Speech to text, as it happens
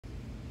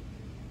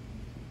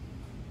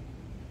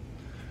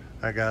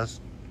Alright guys,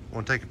 I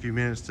want to take a few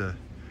minutes to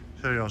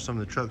show you all some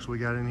of the trucks we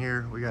got in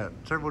here. We got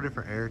several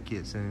different air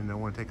kits in it, and I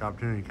want to take the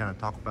opportunity to kind of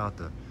talk about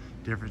the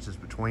differences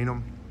between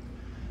them.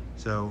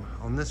 So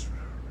on this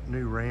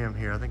new Ram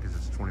here, I think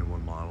it's a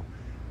 21 model,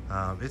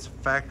 it's a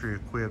factory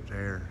equipped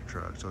air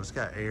truck. So it's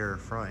got air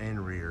front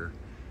and rear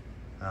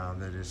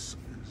that is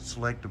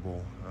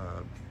selectable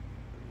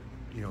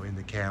in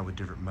the cab with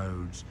different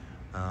modes,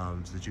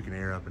 so that you can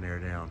air up and air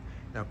down.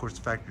 Now, of course,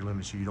 the factory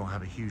limits you don't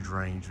have a huge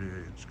range.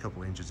 It's a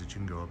couple inches that you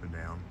can go up and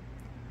down.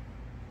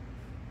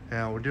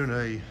 Now, we're doing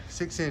a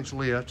 6-inch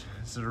lift.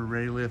 This is a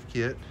ready lift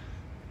kit,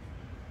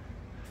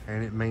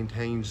 and it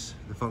maintains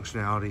the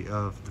functionality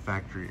of the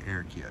factory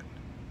air kit.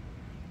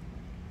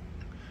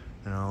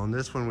 Now, on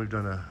this one, we've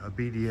done a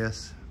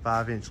BDS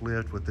 5-inch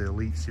lift with the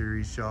Elite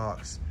Series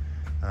shocks.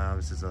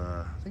 This is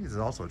I think this is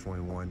also a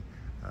 21,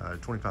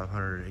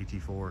 2500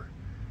 AT4.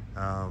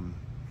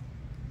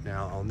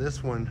 Now on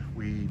this one,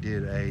 we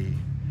did a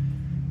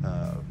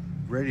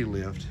ready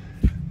lift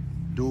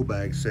dual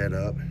bag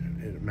setup.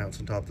 It mounts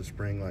on top of the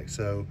spring like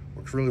so.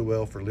 Works really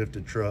well for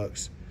lifted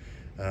trucks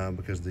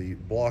because the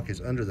block is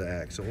under the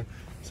axle.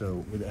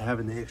 So with it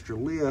having the extra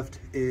lift,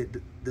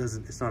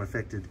 it's not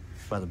affected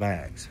by the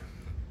bags.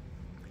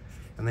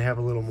 And they have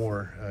a little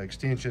more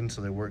extension,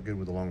 so they work good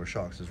with the longer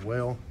shocks as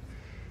well.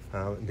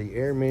 The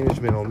air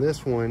management on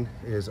this one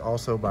is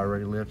also by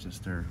Ready Lift. It's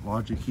their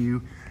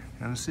Logi-Q.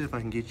 And let's see if I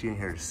can get you in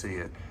here to see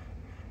it.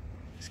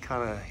 It's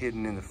kind of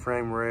hidden in the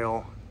frame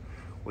rail.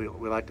 We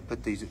like to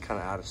put these kind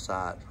of out of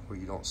sight where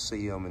you don't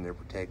see them and they're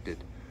protected.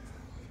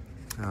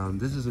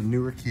 This is a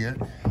newer kit.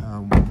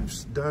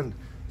 We've done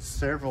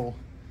several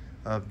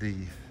of the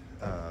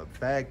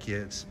bag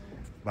kits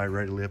by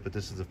Ready Lift, but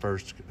this is the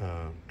first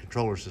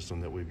controller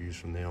system that we've used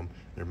from them,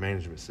 their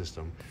management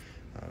system.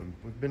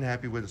 We've been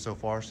happy with it so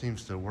far.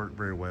 Seems to work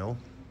very well.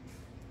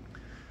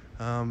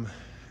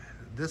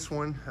 This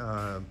one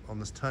on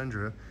this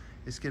Tundra,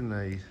 it's getting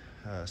a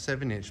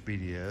 7-inch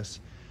BDS,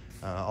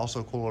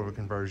 also coilover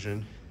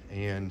conversion,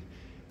 and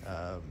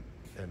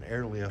an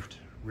airlift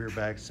rear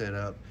bag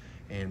setup,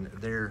 and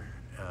their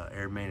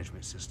air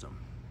management system.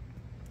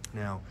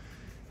 Now,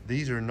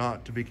 these are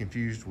not to be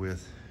confused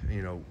with,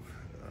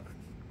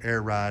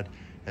 air ride,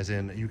 as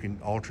in you can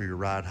alter your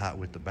ride height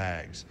with the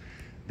bags.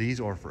 These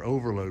are for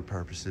overload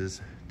purposes.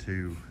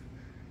 To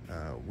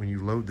when you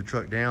load the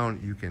truck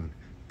down, you can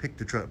pick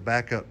the truck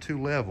back up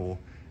to level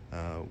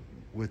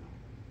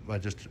by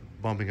just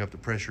bumping up the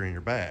pressure in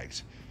your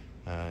bags.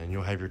 And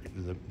you'll have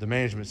the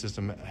management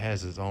system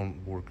has its own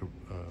board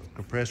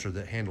compressor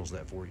that handles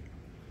that for you.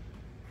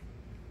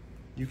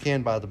 You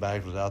can buy the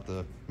bags without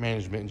the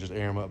management and just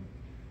air them up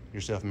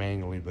yourself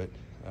manually, but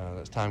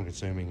that's time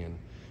consuming and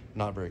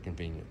not very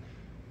convenient.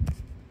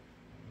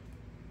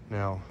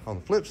 Now, on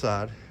the flip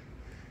side,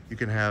 you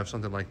can have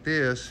something like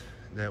this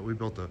that we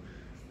built a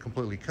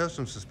completely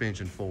custom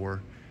suspension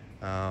for.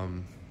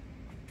 And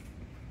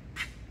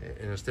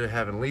instead of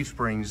having leaf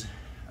springs,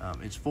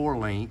 it's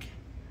 4-link,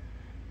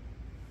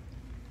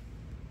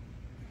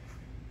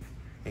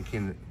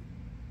 and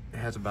it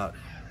has about,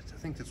 I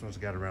think this one's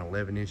got around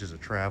 11 inches of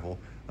travel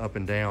up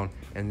and down,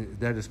 and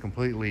that is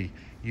completely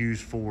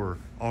used for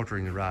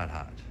altering the ride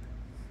height.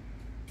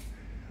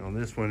 On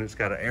this one, it's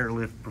got an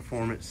airlift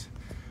performance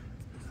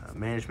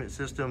management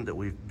system that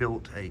we've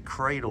built a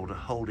cradle to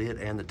hold it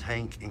and the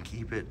tank and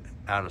keep it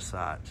out of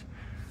sight.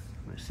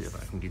 Let me see if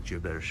I can get you a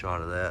better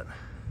shot of that.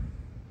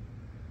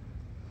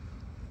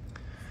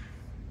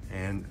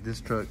 And this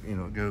truck,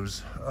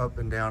 goes up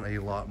and down a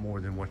lot more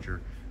than what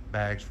your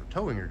bags for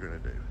towing are going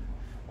to do.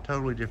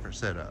 Totally different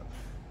setup.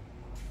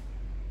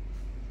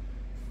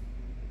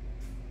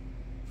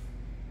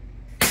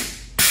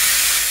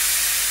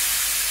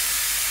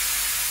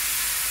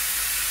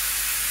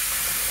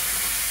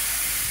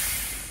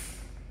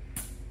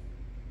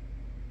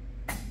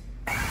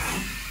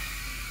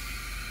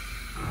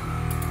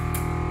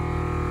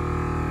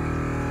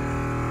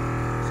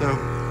 So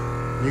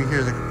you can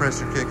hear the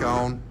compressor kick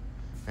on,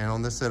 and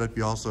on this setup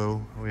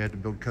we had to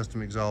build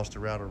custom exhaust to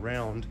route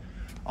around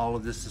all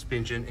of this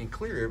suspension and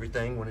clear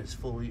everything when it's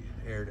fully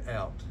aired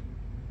out.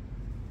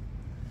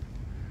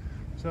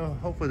 So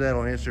hopefully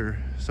that'll answer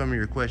some of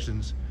your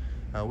questions.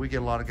 We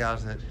get a lot of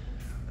guys that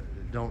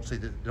don't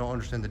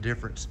understand the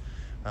difference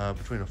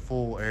between a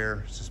full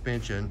air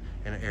suspension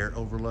and an air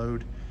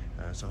overload.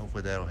 So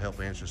hopefully that'll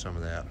help answer some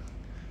of that.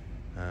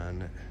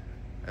 And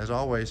as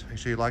always, make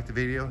sure you like the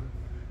video,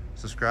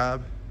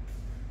 subscribe,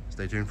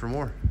 stay tuned for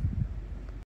more.